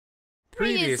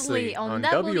Previously on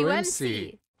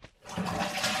WMC.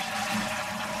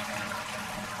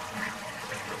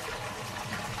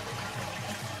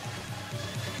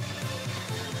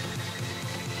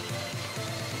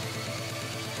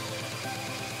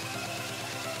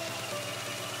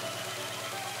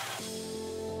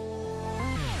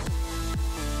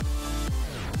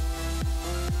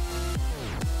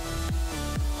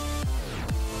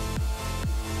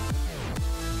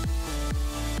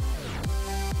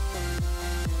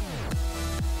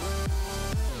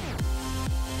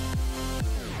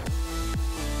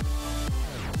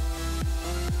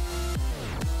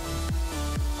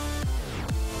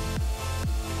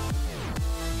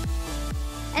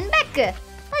 And back!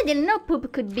 I didn't know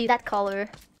poop could be that color.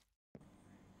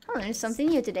 I learned something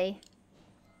new today.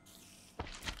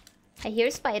 I hear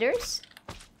spiders.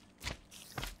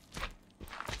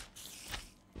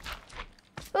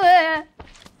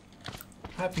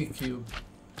 Happy Cube.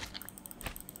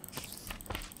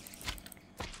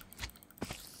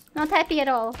 Not happy at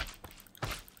all.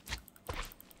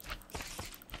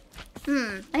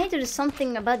 I need to do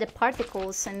something about the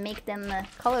particles and make them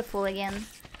colorful again.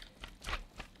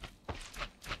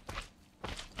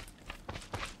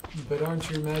 But aren't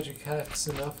your magic hacks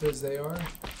enough as they are?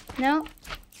 No?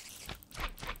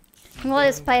 Well,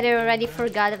 the spider already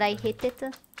forgot that I hit it.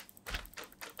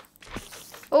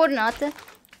 Or not.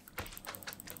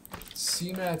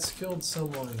 CMAT's killed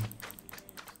someone.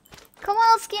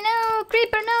 Kowalski, no!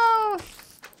 Creeper, no!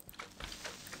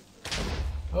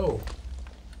 Oh.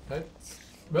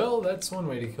 That's one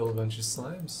way to kill a bunch of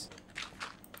slimes.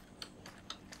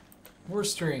 More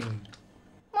string.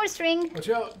 More string. Watch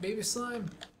out, baby slime.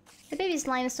 The baby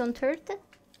slimes don't hurt.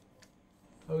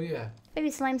 Oh yeah. Baby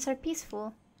slimes are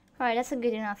peaceful. Alright, that's a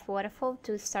good enough waterfall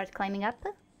to start climbing up.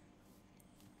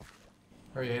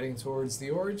 Are you heading towards the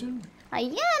origin?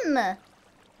 I am!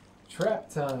 Trap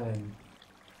time.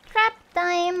 Trap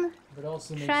time! But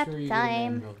also make Trap sure you time. get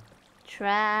an anvil.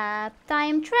 Trap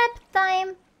time, trap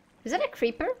time! Is that a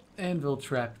creeper? Anvil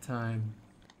trap time.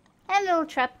 Anvil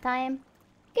trap time.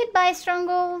 Goodbye,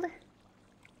 Stronghold.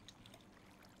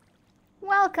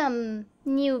 Welcome,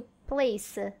 new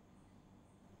place.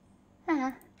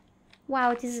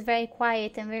 Wow, this is very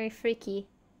quiet and very freaky.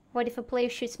 What if a player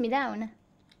shoots me down?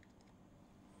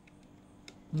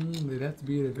 They'd have to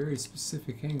be at a very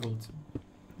specific angle to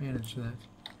manage that.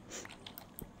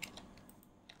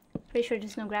 Pretty sure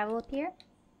there's no gravel up here.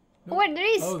 Nope. Oh,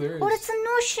 there is! Oh, there is. Oh, that's an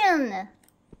ocean!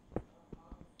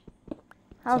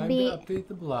 Time to update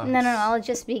the blocks. No, I'll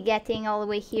just be getting all the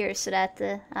way here so that,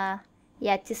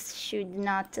 yeah, this should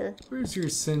not... Where's your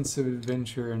sense of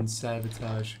adventure and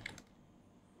sabotage?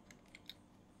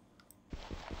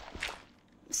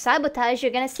 Sabotage,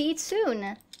 you're gonna see it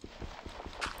soon.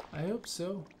 I hope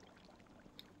so.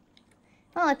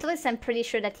 Well, at least I'm pretty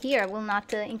sure that here I will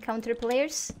not encounter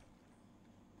players.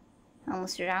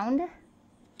 Almost around.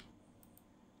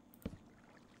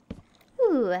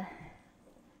 Ooh.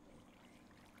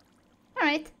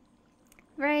 Alright.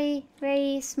 Very,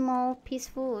 very small,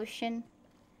 peaceful ocean.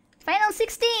 Final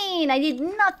 16! I did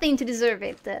nothing to deserve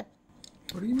it.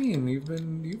 What do you mean? You've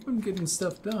been getting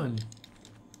stuff done.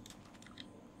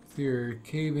 With your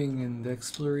caving and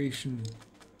exploration.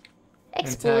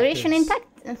 Exploration intact.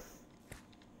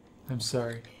 I'm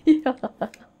sorry.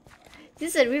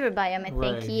 This is a river biome, I think.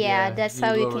 Right, yeah, yeah, that's you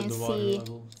how you lowered can the water see.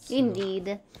 level, so-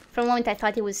 Indeed. For a moment I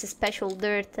thought it was a special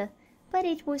dirt, but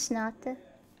it was not.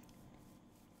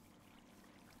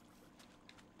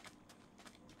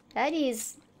 That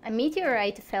is a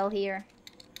meteorite fell here.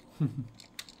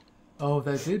 Oh,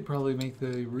 that did probably make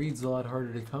the reeds a lot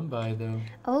harder to come by, though.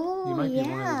 Oh, You might yeah. be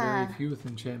one of the very few with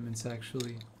enchantments,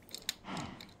 actually.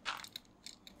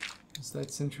 So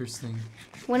that's interesting.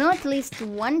 We know at least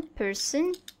one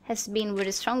person has been where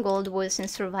the stronghold was and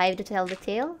survived to tell the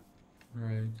tale.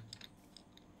 Right.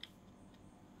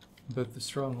 But the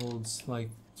stronghold's, like,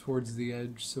 towards the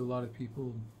edge, so a lot of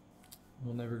people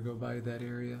will never go by that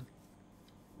area.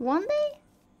 One day?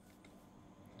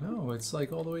 No, it's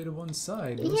like all the way to one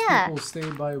side. Most Yeah. people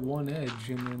stay by one edge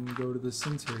and then go to the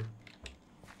center.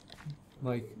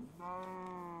 Like,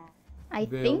 I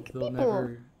think they'll people...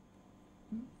 never...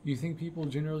 You think people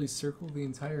generally circle the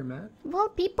entire map? Well,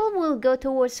 people will go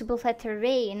towards super flat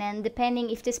terrain, and depending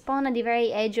if they spawn at the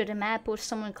very edge of the map or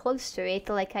somewhere close to it,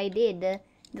 like I did,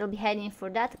 they'll be heading for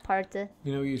that part.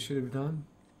 You know what you should have done?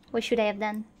 What should I have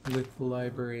done? Lit the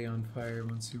library on fire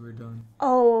once you were done.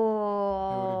 Oh.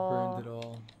 It would have burned it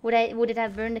all. Would it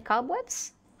have burned the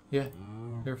cobwebs? Yeah,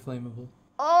 they're flammable.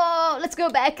 Oh, let's go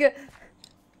back.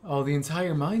 Oh, the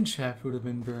entire mine shaft would have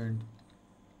been burned.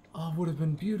 Oh, it would have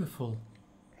been beautiful.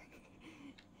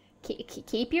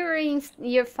 Keep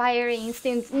your fire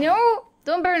instincts. No!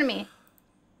 Don't burn me!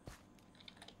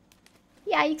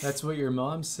 Yikes. That's what your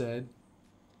mom said.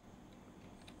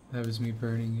 That was me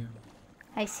burning you.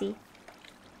 I see.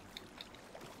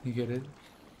 You get it?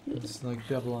 It's like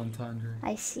double entendre.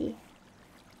 I see.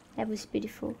 That was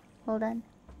beautiful. Well done.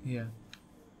 Yeah.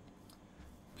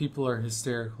 People are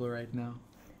hysterical right now.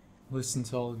 Listen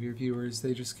to all of your viewers.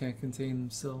 They just can't contain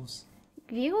themselves.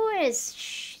 Viewers,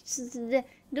 shh,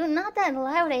 do not that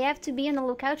loud. I have to be on the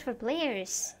lookout for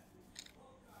players.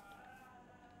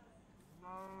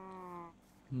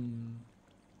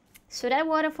 So that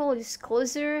waterfall is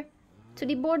closer to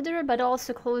the border, but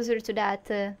also closer to that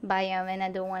biome, and I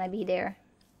don't want to be there.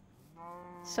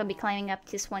 So I'll be climbing up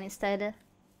this one instead.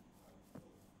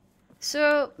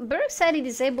 So, BreakSalad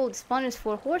disabled spawners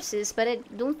for horses, but I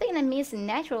don't think that means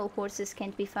natural horses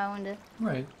can't be found.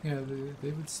 Right, yeah, they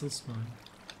would still spawn.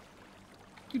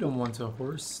 You don't want a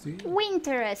horse, do you?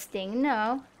 Interesting,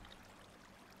 no.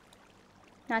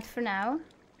 Not for now.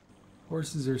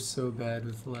 Horses are so bad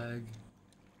with lag.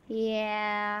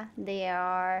 Yeah, they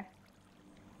are.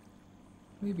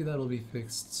 Maybe that'll be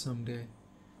fixed someday.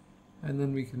 And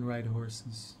then we can ride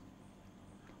horses.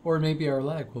 Or maybe our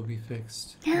lag will be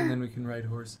fixed, and then we can ride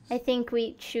horses. I think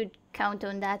we should count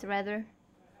on that rather.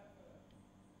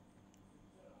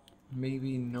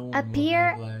 Maybe no one Up will here,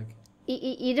 have lag.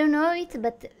 You don't know it,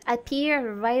 but up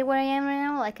here, right where I am right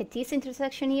now, like at this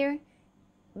intersection here,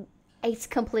 it's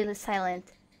completely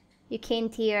silent. You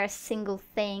can't hear a single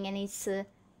thing, and it's at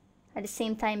the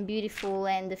same time beautiful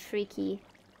and freaky.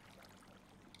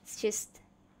 It's just...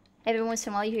 every once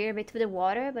in a while you hear a bit of the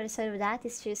water, but aside of that,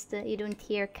 it's just you don't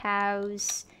hear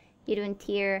cows, you don't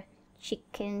hear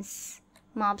chickens,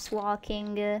 mobs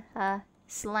walking,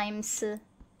 slimes.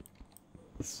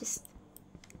 It's just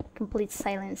complete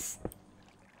silence.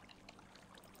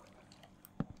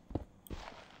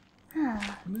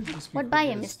 What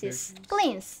biome is this?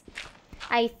 Plains.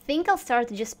 I think I'll start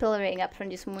just pillaring up from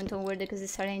this moment onward because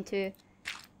it's starting to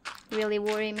really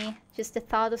worry me. Just the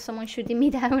thought of someone shooting me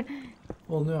down.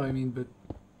 Well, no, I mean, but...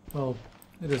 well,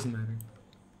 it doesn't matter.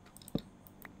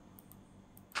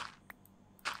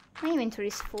 My inventory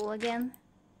is full again.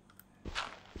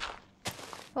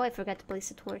 Oh, I forgot to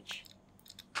place a torch.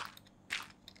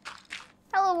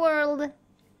 Hello, world!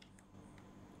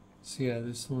 So yeah,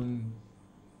 this one...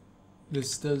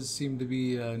 this does seem to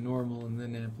be normal and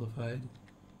then amplified.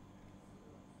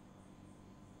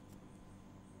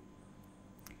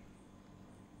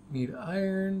 Need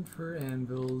iron for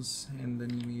anvils, and then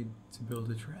you need to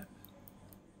build a trap.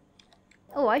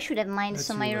 Oh, I should have mined That's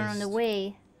some your iron on the list.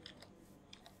 way.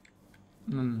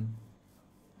 Hmm.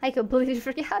 I completely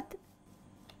forgot.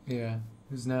 Yeah,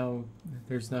 because now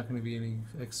there's not going to be any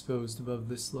exposed above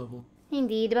this level.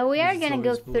 Indeed, but we are It's gonna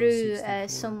go always below through 64.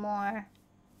 some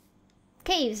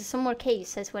more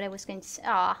caves, that's what I was going to say.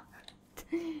 Ah,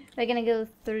 we're gonna go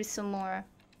through some more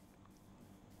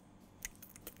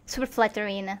super flat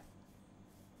arena.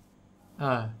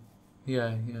 Ah,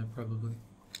 yeah, probably.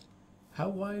 How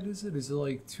wide is it? Is it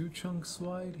like 2 chunks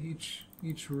wide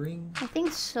each ring? I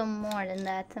think some more than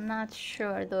that, I'm not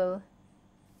sure though.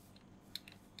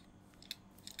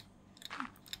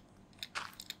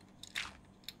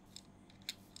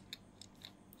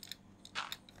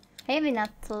 I have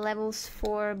enough levels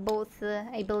for both,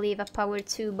 I believe, a power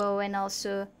 2 bow and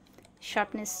also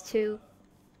sharpness 2.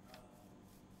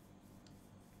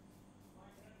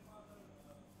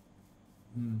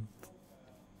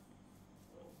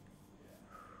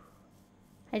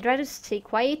 I'd rather stay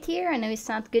quiet here. I know it's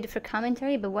not good for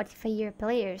commentary, but what if I hear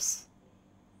players?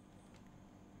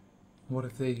 What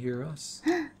if they hear us?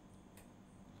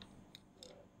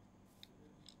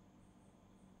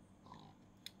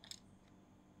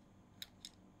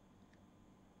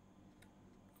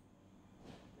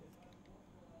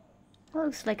 Well,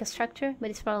 looks like a structure, but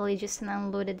it's probably just an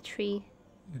unloaded tree.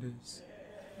 It is.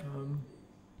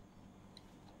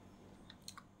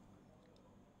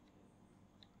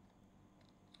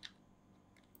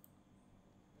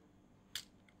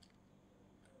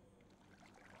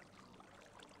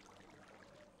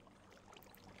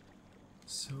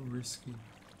 So risky.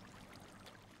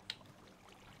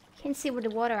 Can't see where the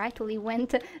water actually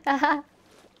went.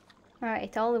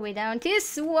 Alright, all the way down to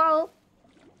this wall.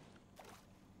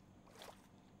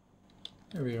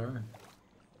 There we are.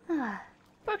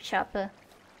 Workshop.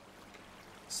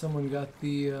 Someone got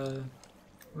the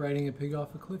riding a pig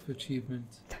off a cliff achievement.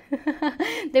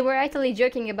 They were actually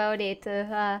joking about it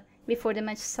before the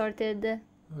match started.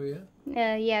 Oh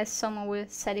yeah? Yeah, someone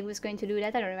said he was going to do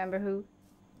that. I don't remember who.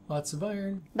 Lots of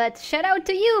iron. But shout out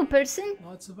to you, person!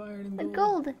 Lots of iron and The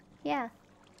gold. gold, yeah.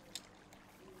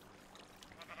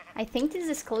 I think this is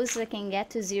as close as I can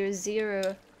get to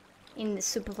 0-0 in the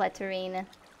super flat terrain.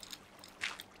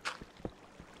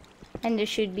 And there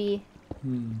should be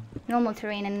normal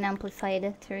terrain and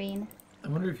amplified terrain. I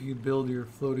wonder if you could build your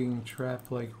floating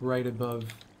trap like right above,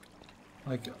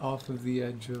 like off of the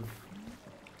edge of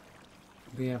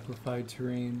the amplified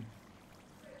terrain,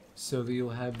 so that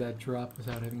you'll have that drop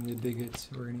without having to dig it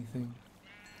or anything.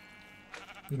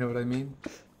 You know what I mean?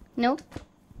 Nope.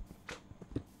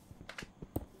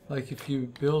 Like if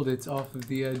you build it off of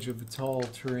the edge of the tall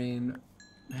terrain,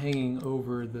 hanging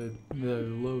over the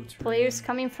low terrain. Players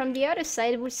coming from the other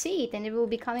side will see it, and it will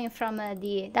be coming from that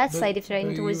side if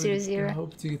they're towards 0-0. I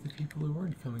hope to get the people who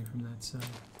weren't coming from that side.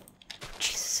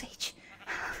 Jesus H.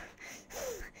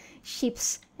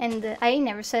 Sheeps. And I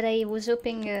never said I was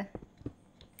hoping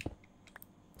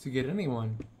to get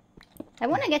anyone. I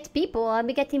want to get people. I'll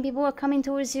be getting people who are coming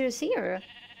towards 0-0.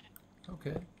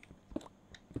 Okay.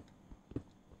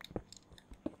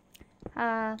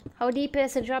 How deep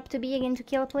is a drop to be again to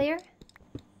kill a player?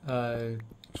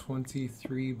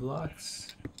 23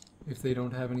 blocks. If they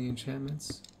don't have any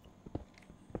enchantments.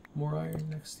 More iron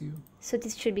next to you. So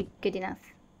this should be good enough.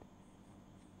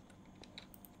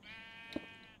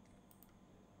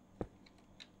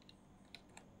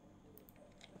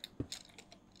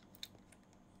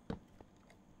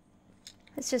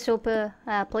 Let's just hope a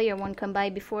player won't come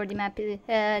by before the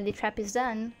the trap is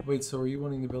done. Wait, so are you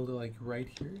wanting to build it like right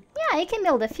here? Yeah, I can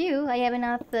build a few. I have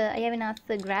enough.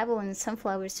 Gravel and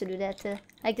sunflowers to do that.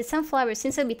 Like the sunflowers,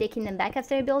 since I'll be taking them back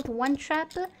after I build one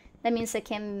trap, that means I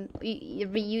can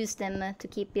reuse them to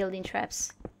keep building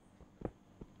traps.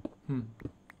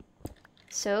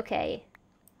 So okay,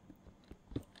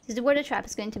 this is where the trap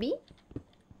is going to be.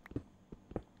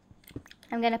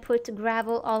 I'm gonna put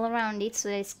gravel all around it so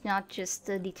that it's not just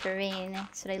the terrain,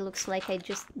 so that it looks like I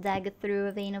just dug through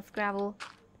a vein of gravel.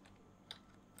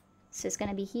 So it's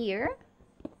gonna be here.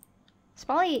 It's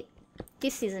probably...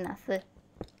 this is enough.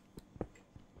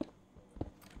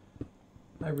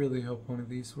 I really hope one of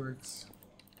these works.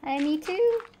 Me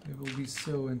too. It will be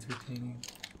so entertaining.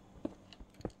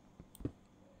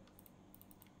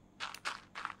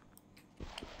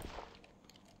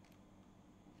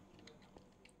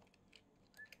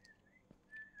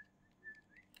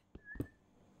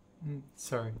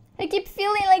 Sorry. I keep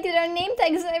feeling like there are name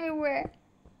tags everywhere.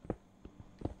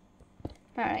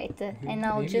 Alright, and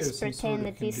I'll just pretend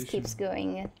that this keeps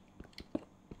going.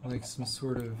 Like some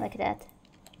sort of... like that.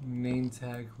 Name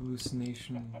tag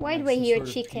hallucination. Why do like I hear sort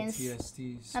of chickens?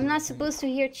 PTSD I'm not supposed to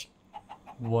hear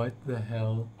What the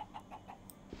hell?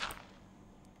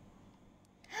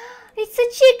 It's a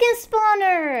chicken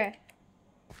spawner!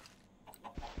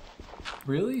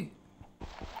 Really?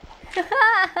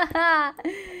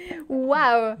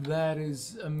 Wow. That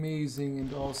is amazing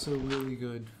and also really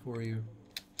good for you.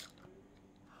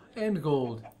 And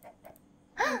gold.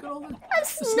 Look at all the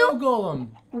snow golem.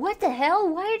 What the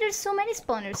hell? Why are there so many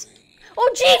spawners?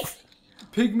 Oh jeez!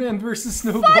 Pigman versus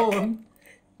snow golem.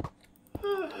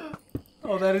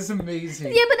 Oh, that is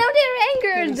amazing. Yeah, but now they're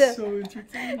angered. That is so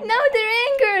entertaining. Now they're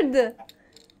angered.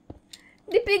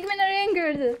 The pigmen are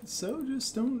angered. So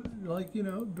just don't, like, you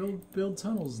know, build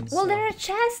tunnels and stuff. Well, there are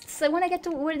chests. I want to get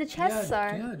to where the chests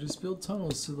are. Yeah, just build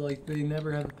tunnels so, like, they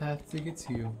never have a path to get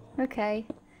to you. Okay.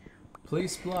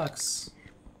 Place blocks.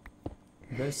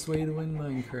 Best way to win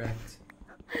Minecraft.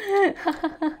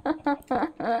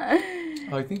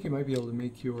 Oh, I think you might be able to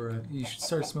make your... you should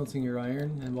start smelting your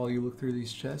iron, and while you look through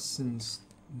these chests, and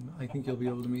I think you'll be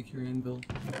able to make your anvil.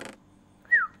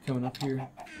 Coming up here,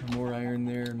 more iron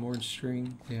there, and more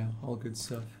string. Yeah, all good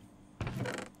stuff.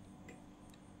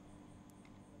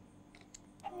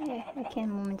 Yeah, I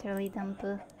can momentarily dump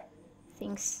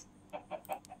things.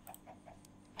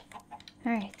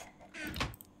 Alright.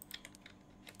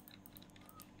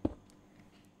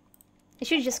 I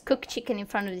should just cook chicken in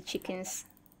front of the chickens.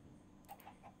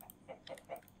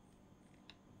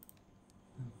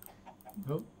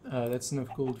 Oh, that's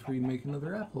enough gold for you to make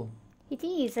another apple. It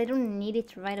is. I don't need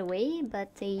it right away,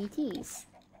 but it is.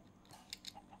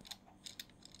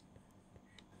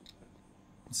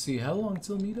 Let's see, how long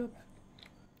till meetup?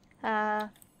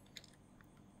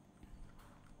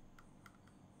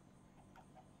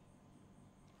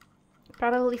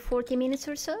 Probably 40 minutes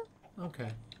or so. Okay.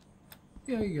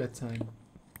 Yeah, you got time.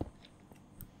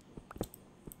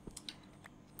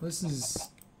 This is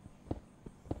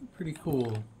pretty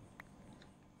cool.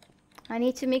 I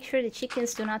need to make sure the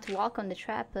chickens do not walk on the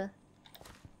trap.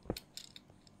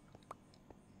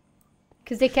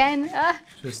 Because they can. Ah!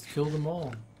 Just kill them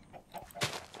all.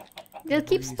 They'll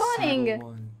keep spawning.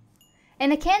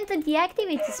 And I can't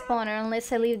deactivate the spawner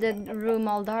unless I leave the room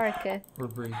all dark. Or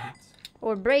break it.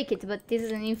 or break it, but this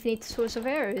is an infinite source of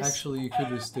errors. Actually, you could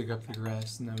just dig up the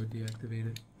grass and that would deactivate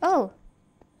it. Oh.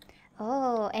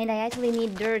 Oh, and I actually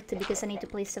need dirt because I need to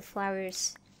place the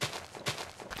flowers.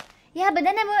 Yeah, but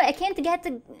then I can't get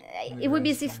the... It would be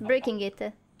as if breaking it.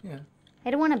 Yeah. I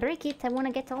don't want to break it. I want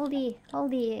to get all the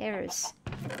errors.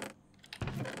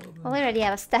 Well, I already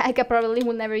have a stack. I probably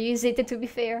will never use it, to be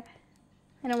fair.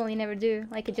 I normally never do.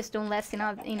 Like, it just don't last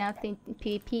enough in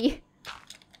PvP.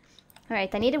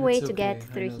 Alright, I need a way to get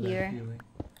through here.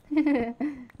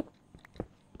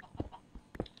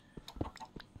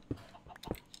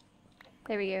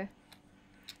 There we go.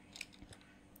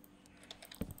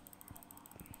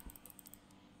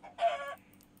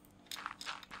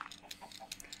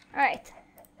 Alright.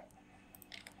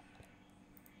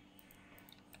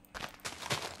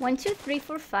 1, 2, 3,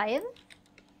 4, 5.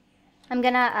 I'm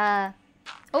gonna,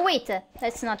 oh wait,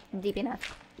 that's not deep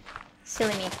enough.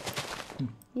 Silly me.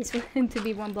 It's going to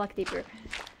be 1 block deeper.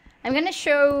 I'm gonna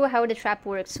show how the trap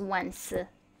works once.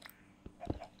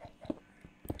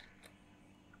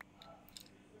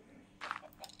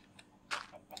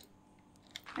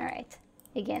 Alright,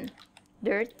 again,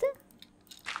 dirt,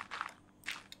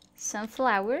 some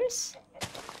flowers.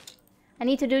 I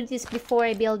need to do this before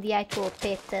I build the actual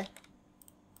pit.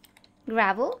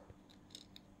 Gravel.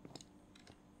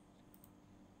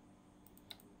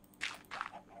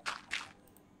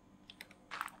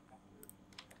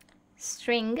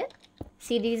 String.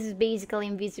 See, this is basically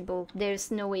invisible.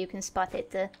 There's no way you can spot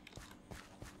it.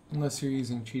 Unless you're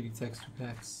using cheaty texture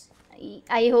packs.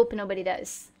 I hope nobody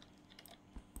does.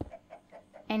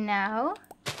 And now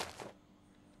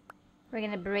we're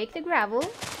gonna break the gravel,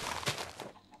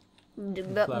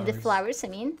 the flowers, I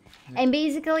mean. Yeah. And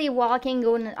basically walking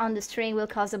on the string will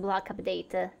cause a block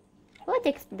update. Will I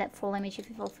take that full image if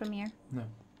you fall from here? No.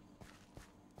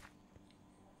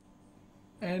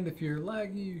 And if you're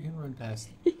laggy, you can run past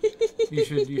it.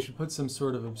 you should put some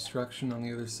sort of obstruction on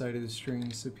the other side of the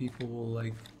string so people will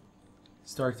like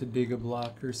start to dig a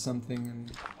block or something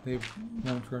and they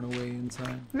won't run away in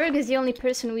time. Berg is the only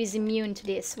person who is immune to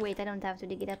this. Wait, I don't have to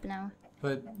dig it up now.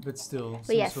 But still,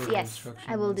 but yes, sort of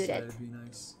obstruction I will on do side that. would be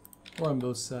nice. Or on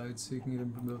both sides, so you can get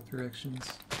them from both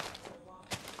directions.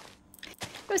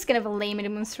 It was kind of a lame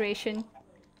demonstration.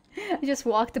 I just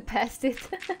walked past it.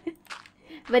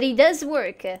 But it does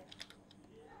work. I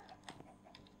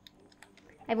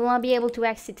will not be able to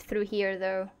exit through here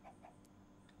though.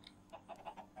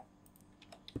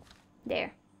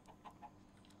 There.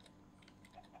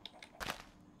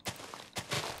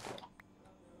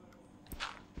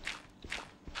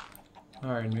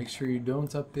 Alright, make sure you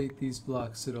don't update these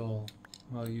blocks at all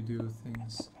while you do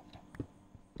things.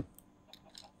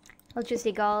 I'll just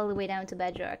dig all the way down to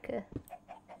bedrock.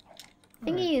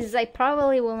 Thing is, I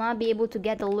probably will not be able to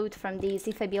get the loot from these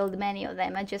if I build many of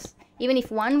them. Even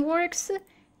if one works,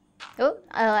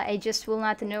 I just will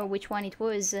not know which one it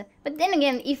was. But then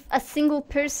again, if a single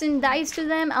person dies to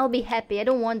them, I'll be happy. I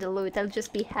don't want the loot, I'll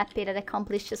just be happy that I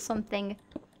accomplished something.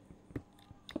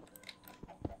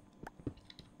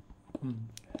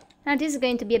 Now this is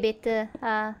going to be a bit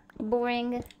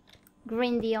boring,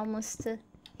 grindy almost,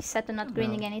 except I'm not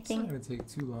grinding anything. It's not going to take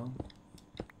too long.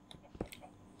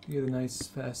 You get a nice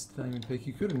fast diamond pick.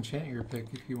 You could enchant your pick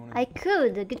if you wanted. I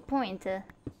could, good point.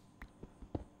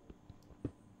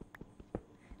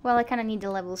 Well, I kind of need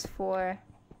the levels for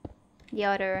the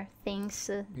other things.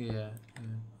 Yeah.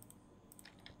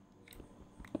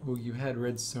 Well, you had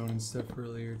redstone and stuff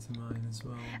earlier to mine as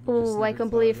well. Oh, I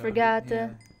completely forgot. Yeah.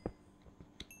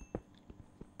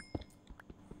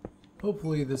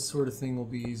 Hopefully this sort of thing will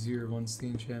be easier once the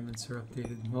enchantments are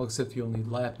updated. Well, except you'll need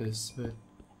lapis, but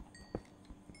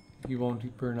you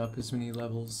won't burn up as many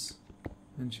levels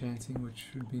enchanting, which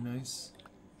would be nice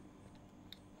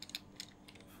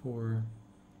for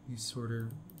these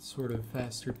sort of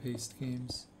faster paced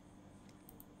games.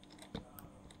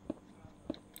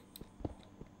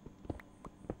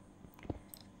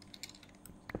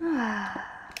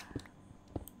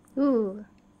 Ooh.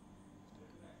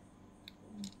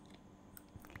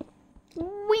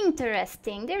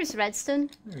 Interesting. There's redstone.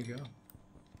 There you go.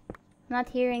 Not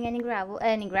hearing any gravel.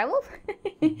 Any gravel?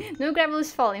 No gravel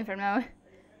is falling from now. Not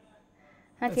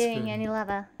That's hearing good. any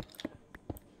lava.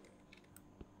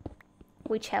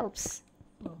 Which helps.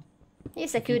 Well,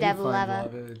 yes, I if you could do have find lava.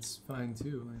 It's fine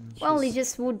too. And it's Well, it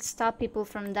just would stop people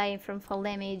from dying from fall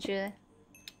damage.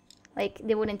 Like,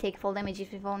 they wouldn't take fall damage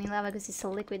if you fall in lava because it's a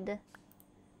liquid.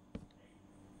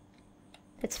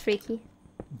 That's freaky.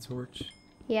 a torch.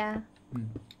 Yeah.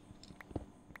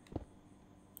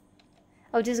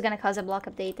 Oh, this is gonna cause a block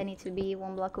update. I need to be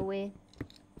 1 block away.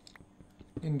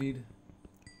 Indeed.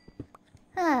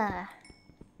 Ah.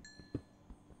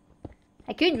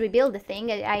 I could rebuild the thing.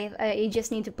 I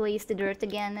just need to place the dirt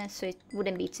again, so it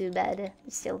wouldn't be too bad.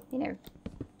 But still, you know.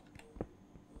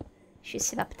 Should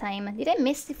save up time. Did I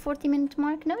miss the 40-minute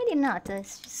mark? No, I did not.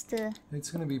 It's just...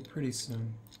 It's gonna be pretty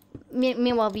soon.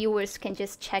 Meanwhile, viewers can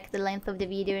just check the length of the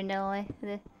video and all.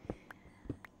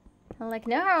 I'm like,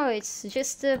 no, it's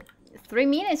just 3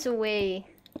 minutes away.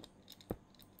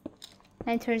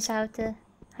 And it turns out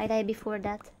I died before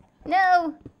that.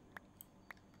 No!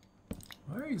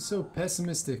 Why are you so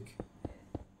pessimistic?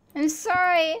 I'm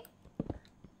sorry.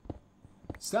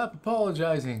 Stop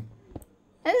apologizing.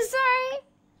 I'm sorry.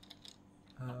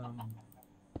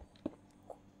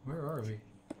 Where are we?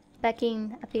 Back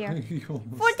in up here. You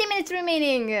almost- 40 minutes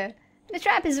remaining. The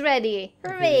trap is ready.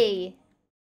 Hooray!